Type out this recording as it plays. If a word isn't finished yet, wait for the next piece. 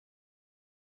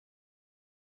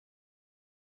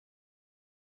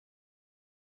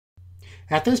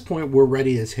At this point, we're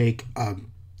ready to take a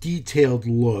detailed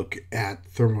look at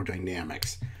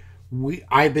thermodynamics.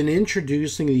 I've been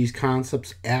introducing these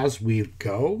concepts as we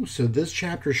go, so this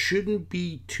chapter shouldn't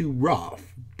be too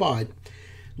rough, but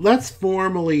let's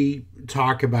formally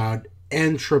talk about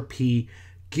entropy,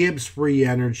 Gibbs free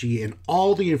energy, and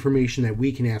all the information that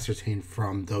we can ascertain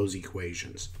from those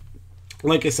equations.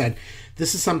 Like I said,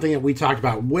 this is something that we talked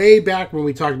about way back when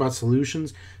we talked about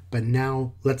solutions, but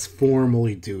now let's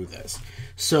formally do this.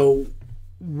 So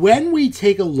when we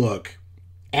take a look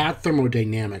at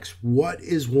thermodynamics, what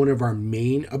is one of our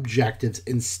main objectives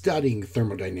in studying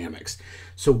thermodynamics?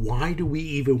 So why do we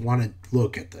even want to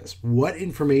look at this? What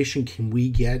information can we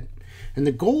get? And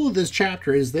the goal of this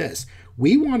chapter is this.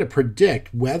 We want to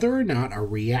predict whether or not a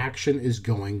reaction is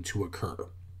going to occur.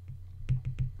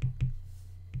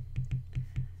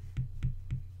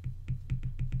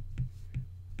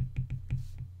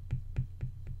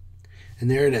 And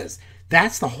there it is.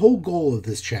 That's the whole goal of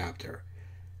this chapter.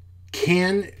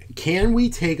 Can we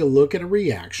take a look at a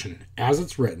reaction as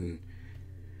it's written,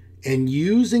 and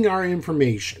using our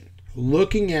information,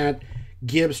 looking at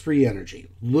Gibbs free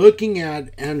energy, looking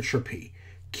at entropy,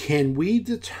 can we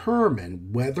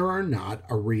determine whether or not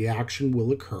a reaction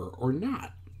will occur or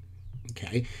not?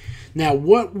 Okay. Now,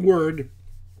 what word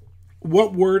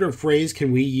or phrase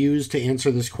can we use to answer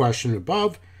this question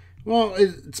above? Well,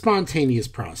 it's spontaneous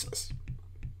process.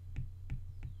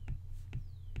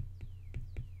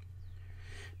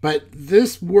 But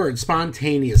this word,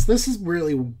 spontaneous, this is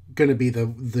really going to be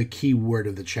the key word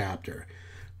of the chapter.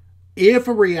 If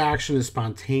a reaction is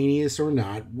spontaneous or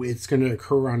not, it's going to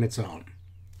occur on its own.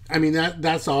 I mean,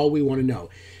 that's all we want to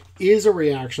know. Is a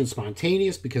reaction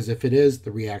spontaneous? Because if it is,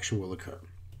 the reaction will occur.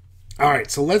 All right,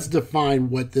 so let's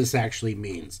define what this actually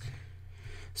means.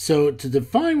 So to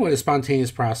define what a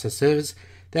spontaneous process is,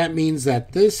 that means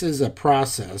that this is a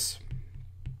process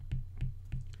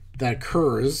that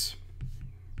occurs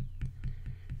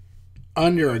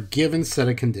under a given set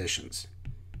of conditions.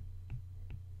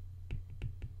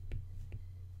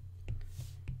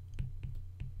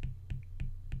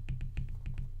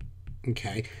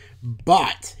 Okay,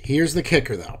 but here's the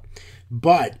kicker though.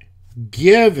 But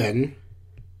given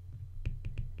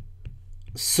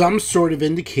some sort of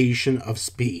indication of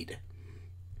speed.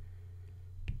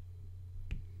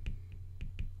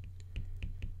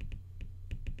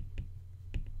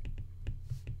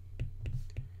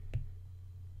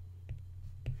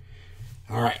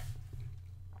 All right.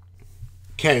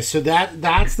 Okay, so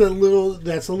that's a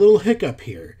little hiccup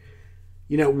here.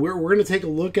 You know, we're going to take a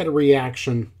look at a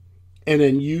reaction, and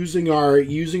then using our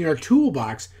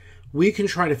toolbox, we can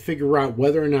try to figure out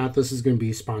whether or not this is going to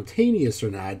be spontaneous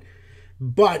or not.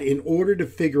 But in order to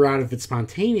figure out if it's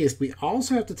spontaneous, we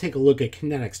also have to take a look at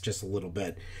kinetics just a little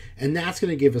bit. And that's going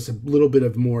to give us a little bit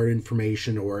of more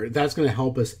information, or that's going to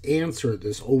help us answer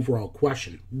this overall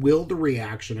question. Will the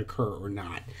reaction occur or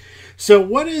not? So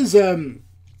what is an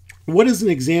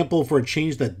example for a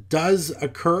change that does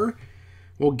occur?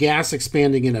 Well, gas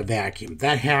expanding in a vacuum.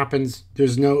 That happens.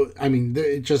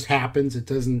 It just happens.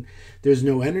 There's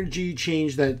no energy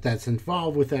change that's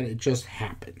involved with that. It just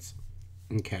happens.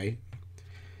 Okay.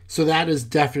 So that is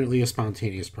definitely a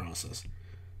spontaneous process.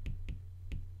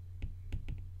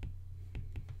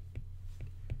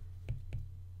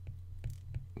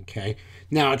 Okay.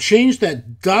 Now, a change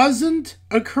that doesn't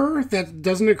occur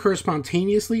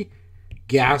spontaneously,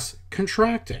 gas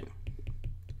contracting.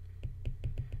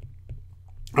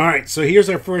 All right, so here's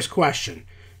our first question.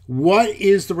 What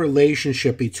is the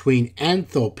relationship between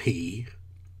enthalpy,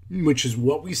 which is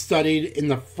what we studied in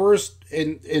the first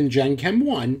in Gen Chem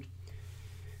 1,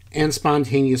 and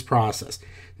spontaneous process?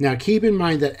 Now, keep in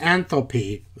mind that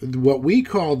enthalpy, what we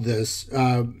called this,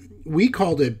 we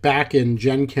called it back in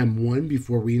Gen Chem 1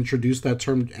 before we introduced that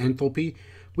term enthalpy,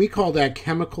 we call that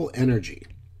chemical energy.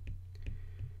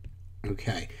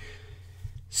 Okay.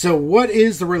 So what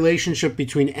is the relationship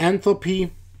between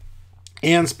enthalpy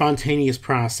and spontaneous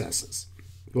processes?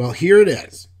 Well, here it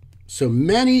is. So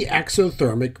many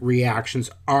exothermic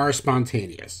reactions are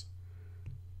spontaneous.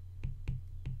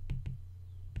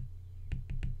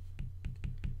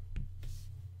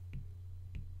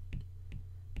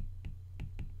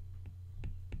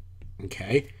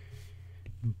 Okay.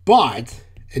 But,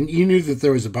 and you knew that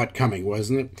there was a but coming,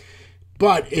 wasn't it?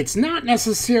 But it's not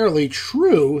necessarily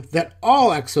true that all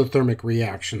exothermic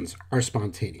reactions are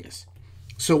spontaneous.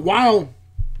 So while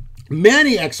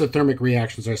many exothermic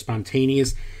reactions are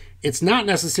spontaneous, it's not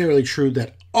necessarily true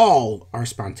that all are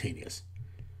spontaneous.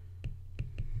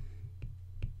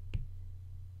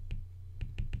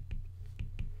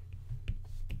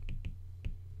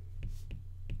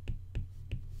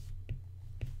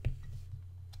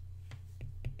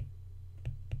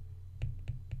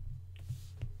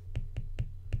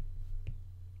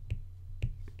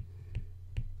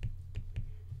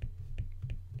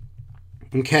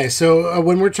 Okay, so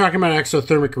when we're talking about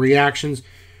exothermic reactions,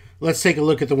 let's take a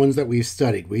look at the ones that we've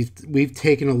studied. We've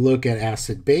taken a look at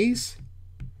acid-base.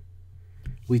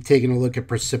 We've taken a look at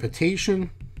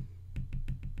precipitation.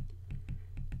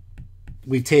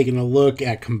 We've taken a look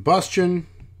at combustion,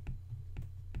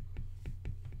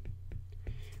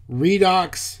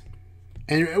 redox,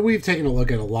 and we've taken a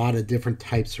look at a lot of different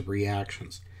types of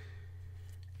reactions.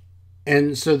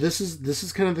 And so this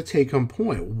is kind of the take-home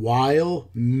point. While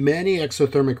many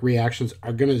exothermic reactions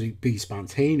are going to be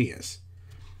spontaneous,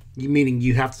 meaning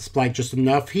you have to supply just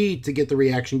enough heat to get the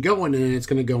reaction going and then it's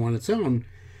going to go on its own,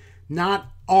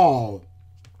 not all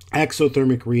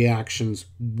exothermic reactions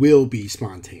will be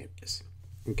spontaneous.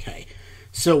 Okay,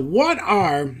 so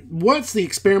what's the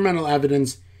experimental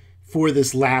evidence for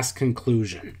this last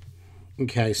conclusion?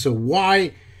 Okay, so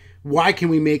why can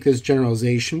we make this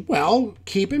generalization? Well,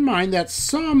 keep in mind that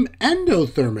some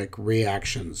endothermic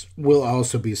reactions will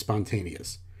also be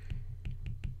spontaneous.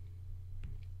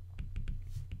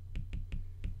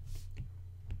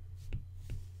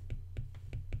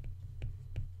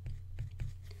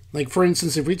 Like, for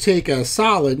instance, if we take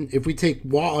solid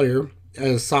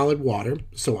water,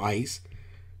 so ice,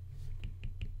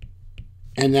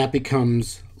 and that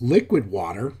becomes liquid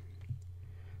water,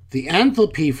 the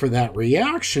enthalpy for that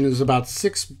reaction is about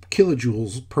 6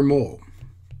 kilojoules per mole.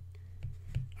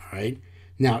 All right.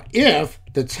 Now, if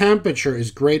the temperature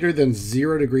is greater than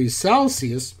 0 degrees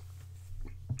Celsius,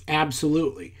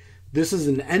 absolutely. This is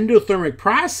an endothermic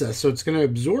process, so it's going to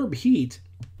absorb heat.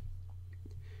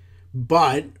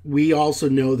 But we also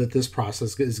know that this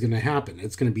process is going to happen.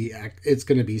 It's going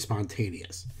to be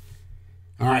spontaneous.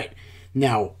 All right.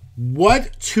 Now,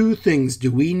 what two things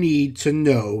do we need to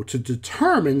know to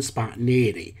determine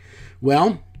spontaneity?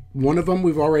 Well, one of them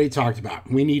we've already talked about.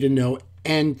 We need to know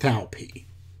enthalpy.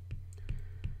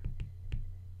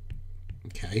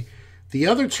 Okay. The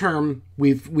other term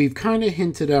we've kind of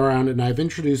hinted around, and I've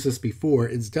introduced this before,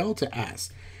 is delta S,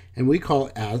 and we call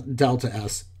delta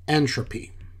S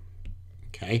entropy.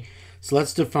 Okay, so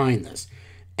let's define this.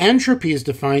 Entropy is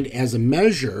defined as a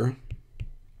measure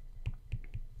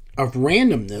of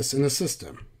randomness in a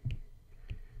system.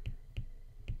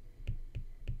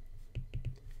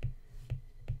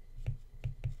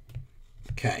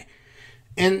 Okay,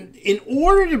 and in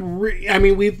order to,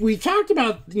 we talked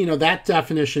about that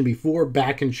definition before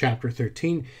back in chapter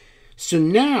 13. So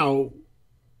now,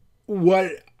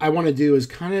 what I want to do is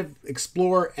kind of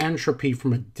explore entropy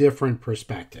from a different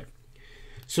perspective.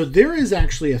 So there is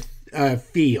actually a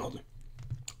field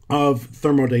of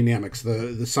thermodynamics,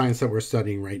 the science that we're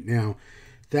studying right now,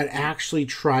 that actually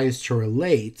tries to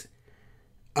relate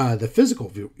the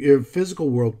physical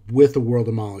world with the world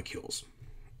of molecules.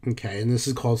 Okay, and this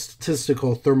is called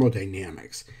statistical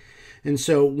thermodynamics. And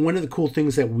so one of the cool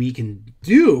things that we can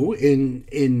do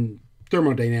in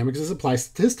thermodynamics is apply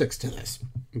statistics to this.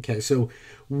 Okay, so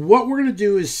what we're going to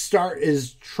do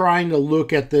is trying to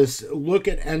look at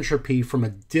entropy from a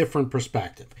different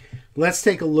perspective. Let's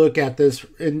take a look at this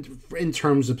in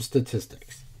terms of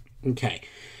statistics. Okay,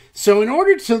 so in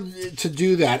order to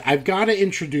do that, I've got to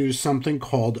introduce something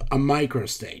called a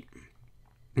microstate.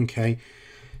 Okay,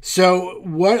 so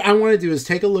what I want to do is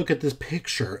take a look at this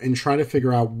picture and try to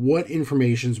figure out what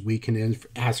informations we can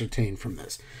ascertain from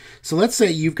this. So let's say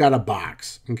you've got a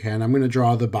box, okay, and I'm going to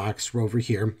draw the box over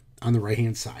here on the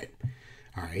right-hand side.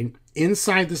 All right,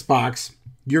 inside this box,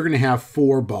 you're going to have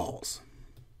 4 balls.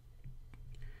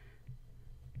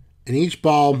 And each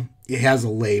ball, it has a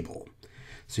label.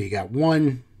 So you got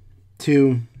 1,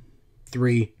 2,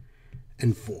 3,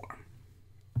 and 4.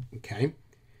 Okay.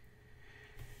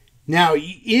 Now,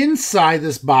 inside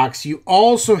this box, you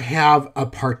also have a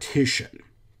partition.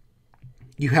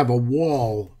 You have a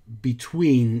wall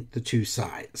between the two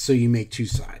sides. So you make 2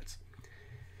 sides.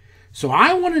 So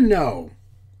I want to know,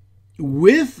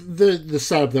 with the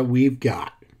setup that we've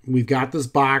got this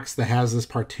box that has this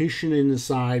partition in the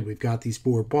side. We've got these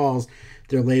 4 balls.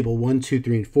 They're labeled 1, 2,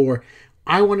 3, and 4.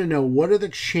 I want to know, what are the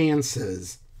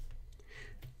chances,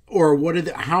 or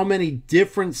how many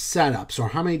different setups or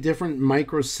how many different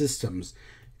microsystems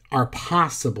are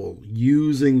possible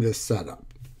using this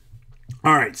setup.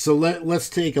 All right, so let's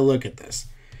take a look at this.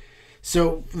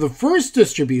 So the first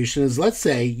distribution is, let's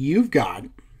say you've got,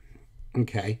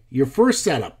 okay, your first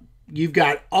setup. You've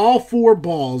got all 4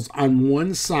 balls on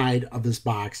one side of this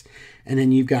box, and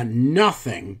then you've got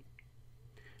nothing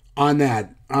on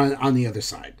on the other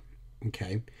side.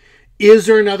 Okay. Is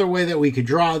there another way that we could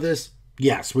draw this?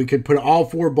 Yes, we could put all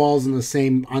 4 balls on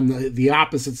the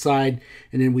opposite side,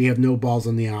 and then we have no balls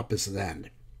on the opposite end.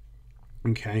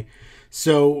 Okay.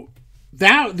 So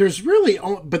that there's really,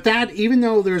 but that, even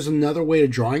though there's another way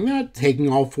of drawing that, taking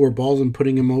all 4 balls and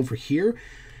putting them over here,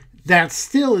 that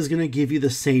still is going to give you the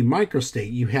same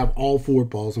microstate. You have all 4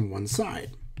 balls on one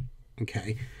side.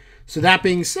 Okay. So that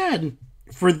being said,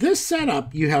 for this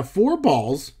setup, you have 4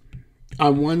 balls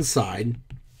on one side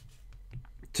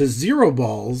to 0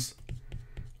 balls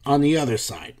on the other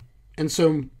side. And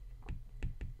so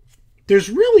there's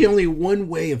really only one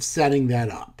way of setting that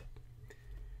up.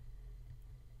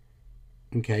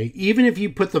 Okay, even if you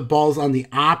put the balls on the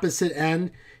opposite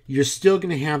end, you're still going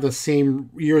to have the same,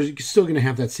 you're still going to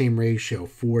have that same ratio,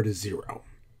 4 to 0.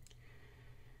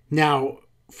 Now,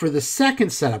 for the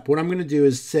second setup, what I'm going to do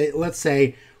is say, let's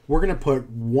say we're going to put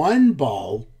 1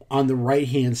 ball on the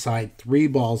right-hand side, 3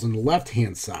 balls on the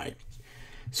left-hand side.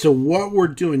 So what we're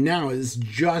doing now is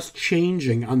just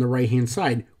changing on the right-hand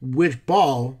side which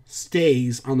ball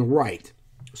stays on the right.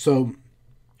 So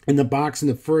in the box in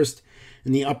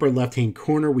the upper left-hand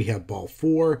corner, we have ball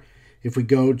 4. If we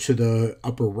go to the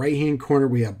upper right-hand corner,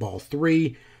 we have ball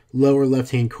 3. Lower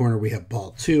left-hand corner, we have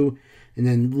ball 2. And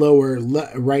then lower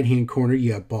right-hand corner,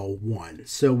 you have ball 1.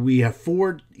 So we have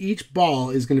 4. Each ball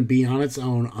is going to be on its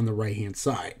own on the right-hand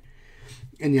side.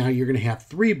 And now you're going to have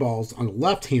 3 balls on the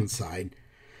left-hand side.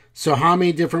 So how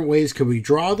many different ways could we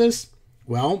draw this?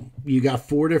 Well, you got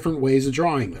 4 different ways of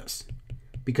drawing this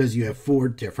because you have 4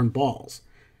 different balls.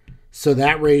 So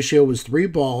that ratio was 3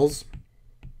 balls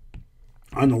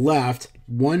on the left,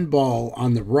 1 ball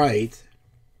on the right,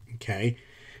 okay?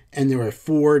 And there are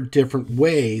 4 different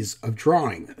ways of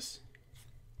drawing this.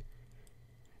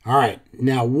 All right,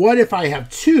 now what if I have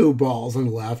 2 balls on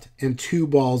the left and 2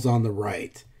 balls on the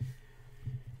right?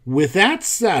 With that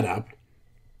setup,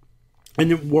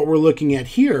 and what we're looking at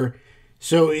here,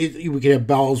 so we could have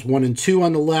balls 1 and 2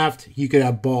 on the left. You could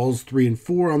have balls 3 and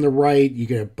 4 on the right. You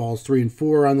could have balls 3 and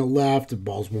 4 on the left, and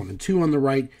balls 1 and 2 on the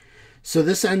right. So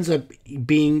this ends up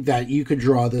being that you could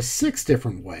draw this 6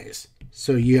 different ways.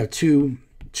 So you have two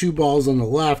balls on the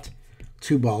left,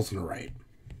 2 balls on the right.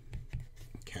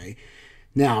 Okay.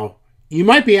 Now, you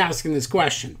might be asking this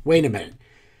question. Wait a minute.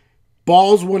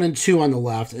 Balls 1 and 2 on the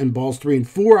left and balls 3 and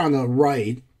 4 on the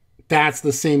right, that's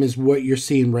the same as what you're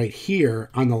seeing right here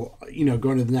on the,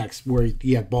 going to the next, where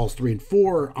you have balls 3 and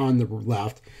 4 on the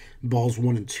left, balls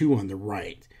 1 and 2 on the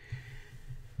right.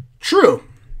 True.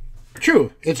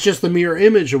 It's just the mirror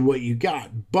image of what you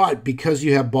got. But because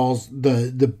you have balls,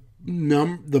 the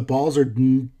balls are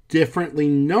differently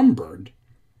numbered,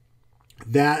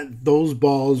 that those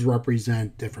balls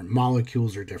represent different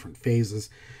molecules or different phases.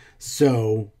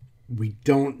 So we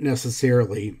don't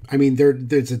necessarily,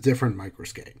 there's a different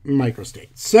microstate.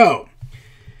 So,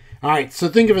 all right, so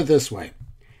think of it this way.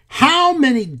 How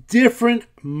many different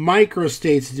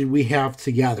microstates did we have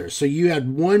together? So you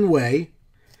had 1 way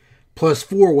plus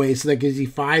 4 ways, so that gives you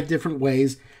 5 different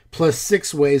ways plus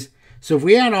 6 ways. So if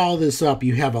we add all this up,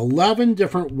 you have 11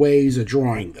 different ways of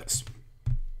drawing this.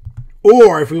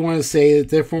 Or if we want to say it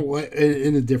different way,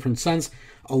 in a different sense,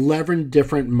 11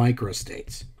 different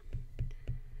microstates.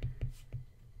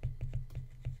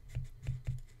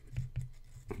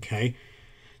 Okay.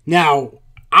 Now,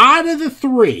 out of the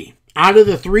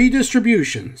three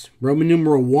distributions, Roman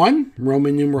numeral 1,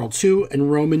 Roman numeral 2,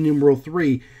 and Roman numeral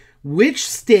 3, which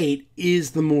state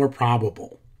is the more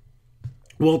probable?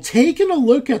 Well, taking a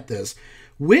look at this,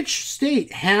 which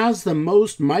state has the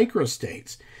most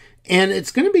microstates? And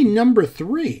it's going to be number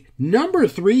 3. Number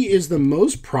 3 is the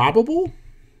most probable.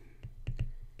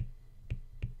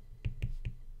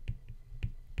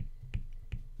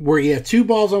 Where you have 2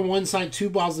 balls on one side, 2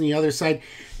 balls on the other side.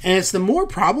 And it's the more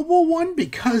probable one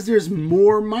because there's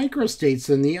more microstates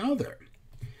than the other.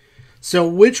 So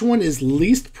which one is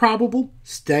least probable?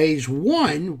 Stage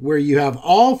 1, where you have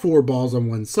all 4 balls on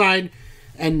one side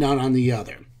and none on the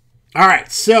other. All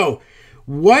right, so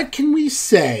what can we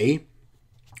say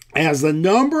as the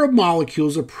number of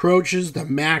molecules approaches the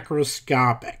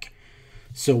macroscopic?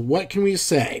 So what can we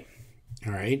say?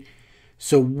 All right.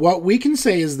 So what we can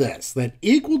say is this, that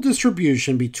equal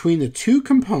distribution between the 2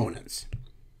 components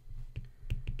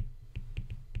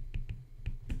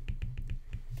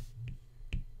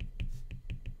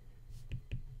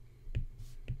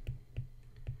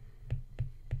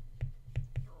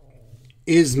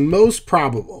is most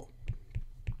probable.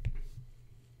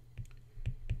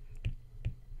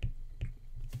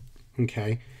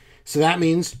 Okay, so that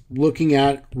means looking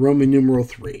at Roman numeral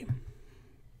 3.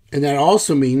 And that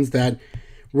also means that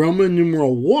Roman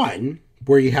numeral 1,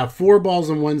 where you have 4 balls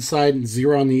on one side and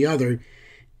 0 on the other,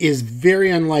 is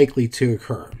very unlikely to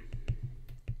occur.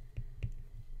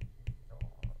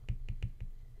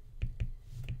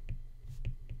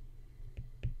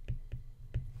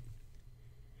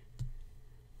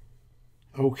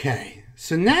 Okay,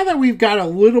 so now that we've got a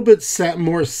little bit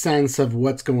more sense of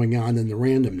what's going on in the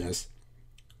randomness,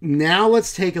 now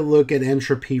let's take a look at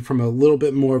entropy from a little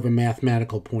bit more of a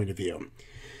mathematical point of view.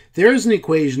 There is an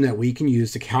equation that we can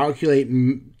use to calculate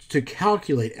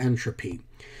entropy.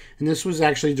 And this was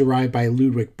actually derived by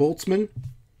Ludwig Boltzmann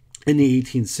in the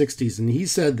 1860s. And he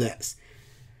said this,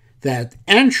 that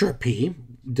entropy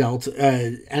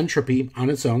on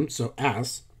its own, so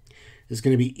S, is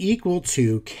going to be equal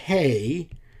to K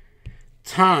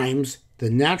times the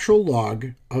natural log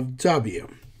of W.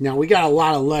 Now, we got a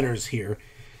lot of letters here,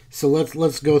 so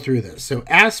let's go through this. So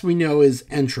S we know is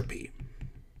entropy.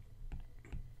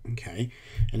 Okay,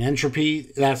 and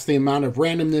entropy, that's the amount of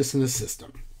randomness in the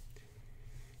system.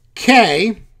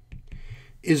 K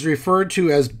is referred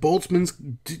to as Boltzmann's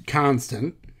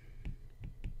constant.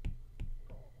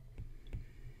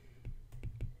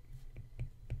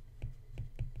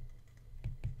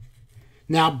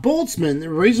 Now, Boltzmann, the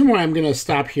reason why I'm going to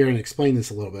stop here and explain this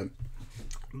a little bit,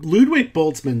 Ludwig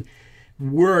Boltzmann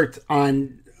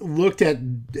looked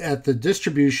at the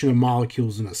distribution of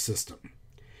molecules in a system.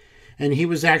 And he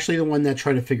was actually the one that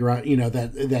tried to figure out,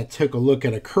 that took a look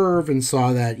at a curve and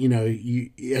saw that,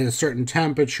 at a certain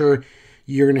temperature,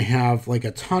 you're going to have like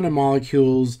a ton of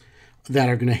molecules that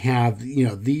are going to have,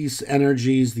 these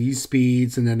energies, these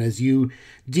speeds. And then as you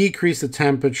decrease the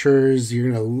temperatures,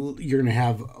 you're going to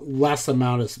have less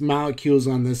amount of molecules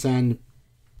on this end.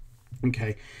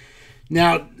 Okay.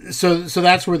 Now, so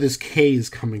that's where this K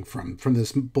is coming from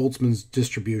this Boltzmann's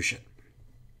distribution.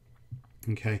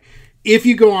 Okay. If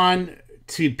you go on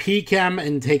to PChem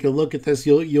and take a look at this,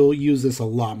 you'll use this a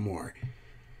lot more.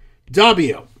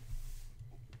 W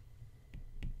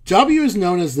is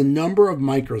known as the number of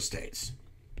microstates.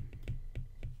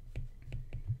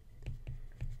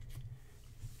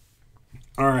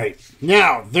 All right.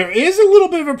 Now, there is a little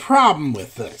bit of a problem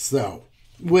with this, though,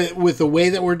 with the way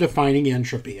that we're defining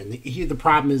entropy. And the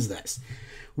problem is this.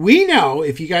 We know,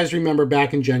 if you guys remember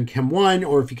back in Gen Chem 1,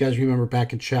 or if you guys remember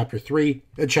back in Chapter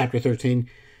 13,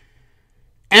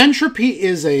 entropy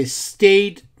is a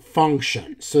state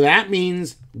function. So that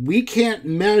means we can't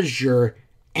measure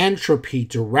entropy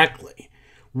directly.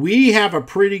 We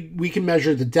can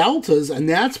measure the deltas, and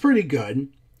that's pretty good,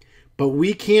 but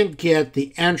we can't get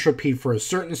the entropy for a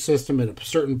certain system at a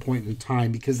certain point in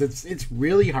time because it's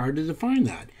really hard to define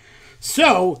that.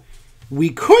 So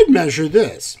we could measure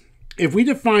this. If we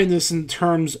define this in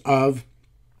terms of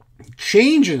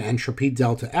change in entropy,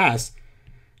 delta S,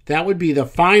 that would be the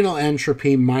final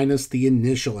entropy minus the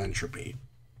initial entropy.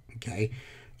 Okay.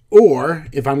 Or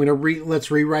if I'm going to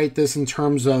let's rewrite this in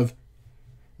terms of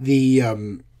the,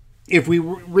 if we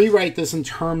rewrite this in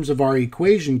terms of our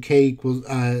equation,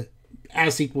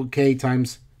 S equal K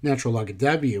times natural log of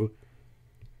W,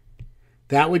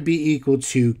 that would be equal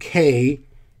to K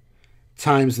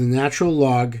times the natural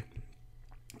log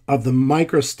of the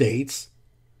microstates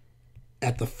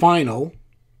at the final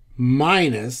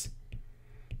minus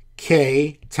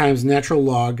K times natural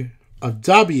log of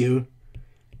W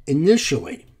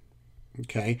initially.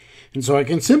 Okay, and so I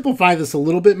can simplify this a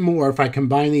little bit more. If I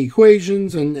combine the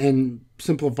equations and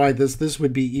simplify this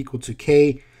would be equal to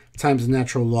K times the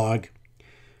natural log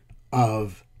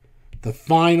of the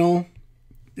final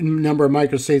number of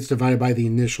microstates divided by the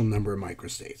initial number of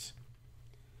microstates.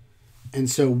 And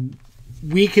so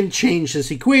we can change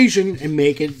this equation and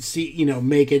make it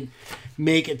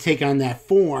take on that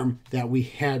form that we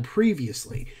had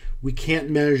previously. We can't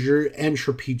measure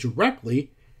entropy directly.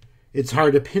 It's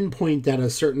hard to pinpoint that at a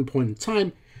certain point in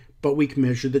time, but we can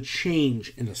measure the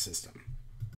change in a system.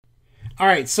 All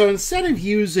right, so instead of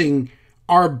using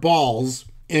our balls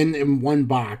in one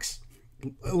box,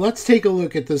 let's take a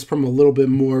look at this from a little bit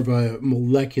more of a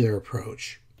molecular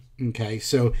approach. Okay,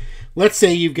 so let's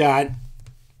say you've got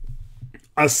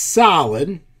a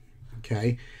solid,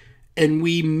 okay, and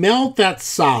we melt that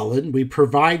solid, we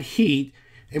provide heat,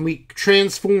 and we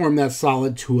transform that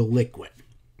solid to a liquid,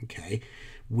 okay.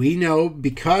 We know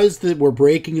because we're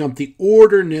breaking up the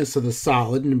orderness of the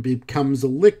solid and it becomes a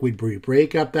liquid, we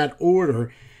break up that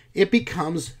order, it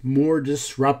becomes more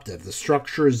disruptive. The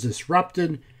structure is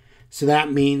disrupted, so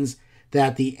that means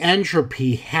that the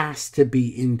entropy has to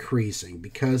be increasing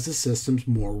because the system's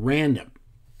more random,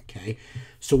 okay.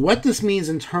 So what this means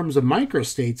in terms of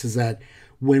microstates is that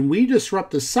when we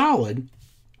disrupt the solid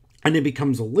and it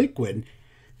becomes a liquid,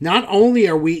 not only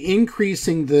are we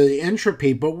increasing the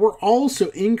entropy, but we're also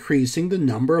increasing the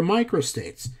number of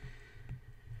microstates.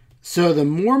 So the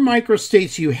more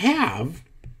microstates you have,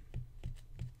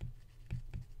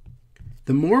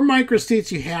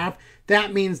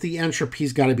 that means the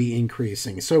entropy's got to be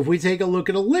increasing. So if we take a look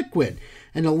at a liquid,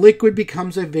 and a liquid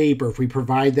becomes a vapor, if we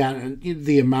provide that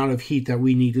the amount of heat that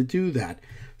we need to do that,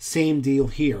 same deal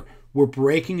here. We're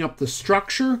breaking up the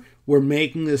structure, we're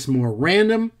making this more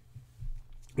random,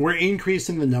 we're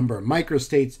increasing the number of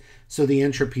microstates, so the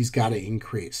entropy's got to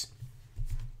increase.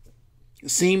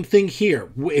 Same thing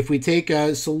here. If we take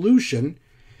a solution,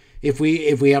 if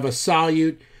we have a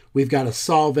solute, we've got a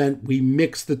solvent, we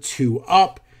mix the two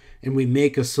up, and we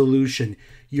make a solution.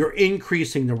 You're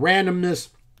increasing the randomness,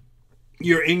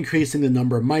 you're increasing the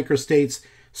number of microstates,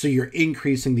 so you're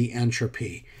increasing the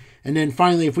entropy. And then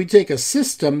finally, if we take a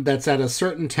system that's at a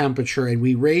certain temperature and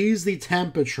we raise the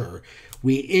temperature,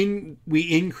 we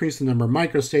increase the number of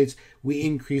microstates, we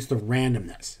increase the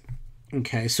randomness.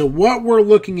 Okay, so what we're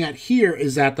looking at here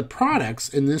is that the products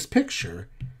in this picture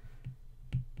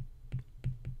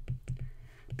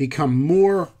become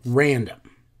more random.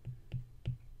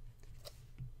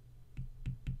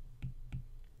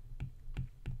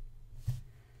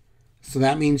 So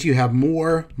that means you have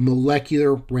more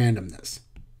molecular randomness.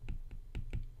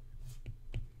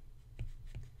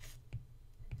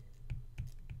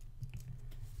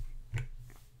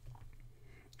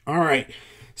 All right.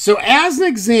 So as an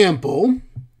example,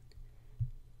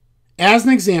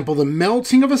 the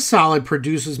melting of a solid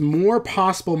produces more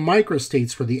possible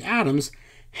microstates for the atoms,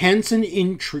 hence an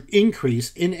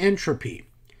increase in entropy.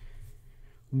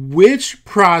 Which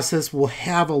process will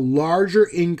have a larger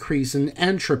increase in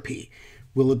entropy?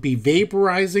 Will it be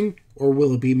vaporizing or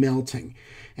will it be melting?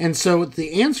 And so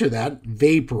the answer to that,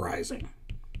 vaporizing.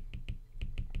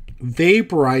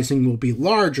 Vaporizing will be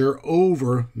larger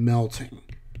over melting.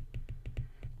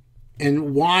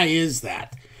 And why is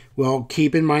that? Well,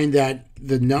 keep in mind that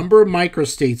the number of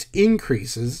microstates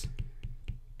increases.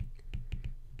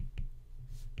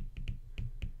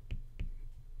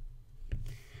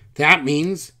 That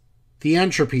means the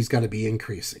entropy's got to be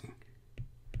increasing.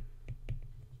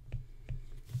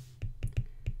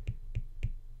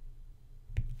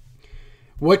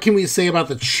 What can we say about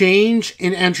the change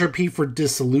in entropy for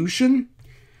dissolution?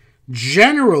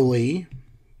 Generally,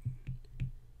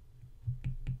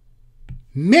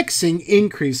 mixing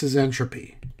increases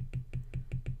entropy.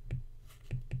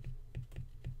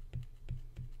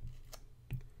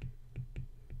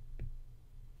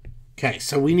 Okay,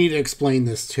 so we need to explain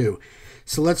this too.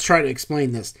 So let's try to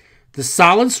explain this. The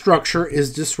solid structure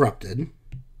is disrupted.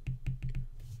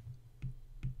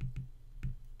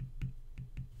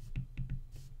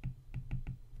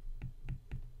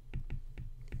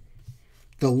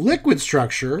 The liquid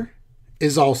structure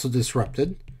is also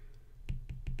disrupted.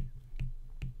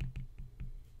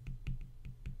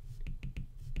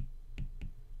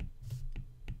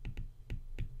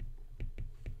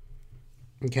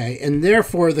 Okay, and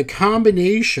therefore the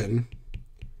combination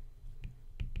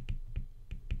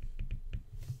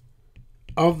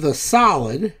of the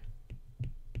solid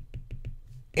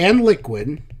and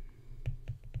liquid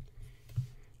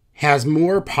has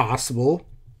more possible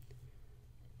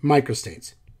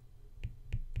microstates.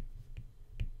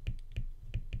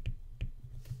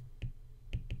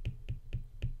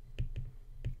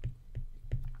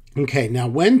 Okay, now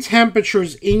when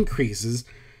temperatures increase,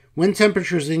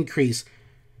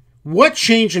 what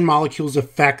change in molecules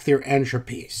affect their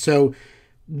entropy? So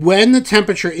when the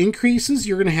temperature increases,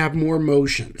 you're going to have more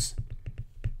motions.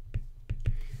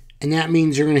 And that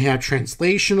means you're going to have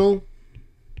translational,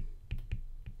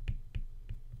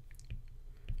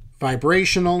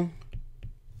 vibrational,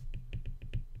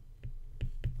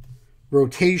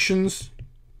 rotations.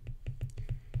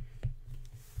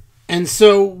 And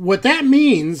so what that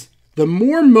means, the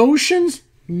more motions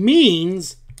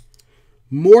means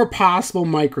more possible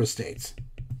microstates.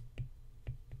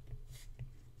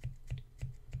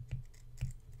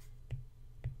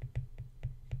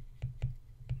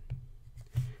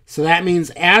 So that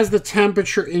means as the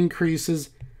temperature increases,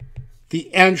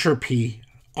 the entropy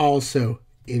also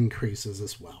increases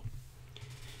as well.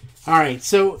 All right,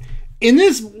 so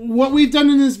what we've done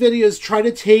in this video is try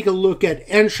to take a look at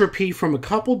entropy from a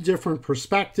couple different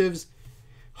perspectives.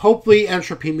 Hopefully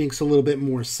entropy makes a little bit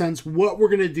more sense. What we're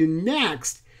going to do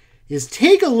next is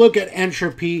take a look at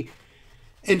entropy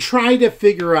and try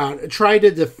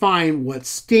to define what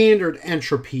standard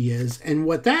entropy is. And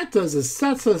what that does is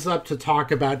sets us up to talk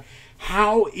about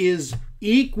how is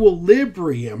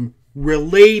equilibrium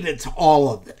related to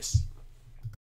all of this.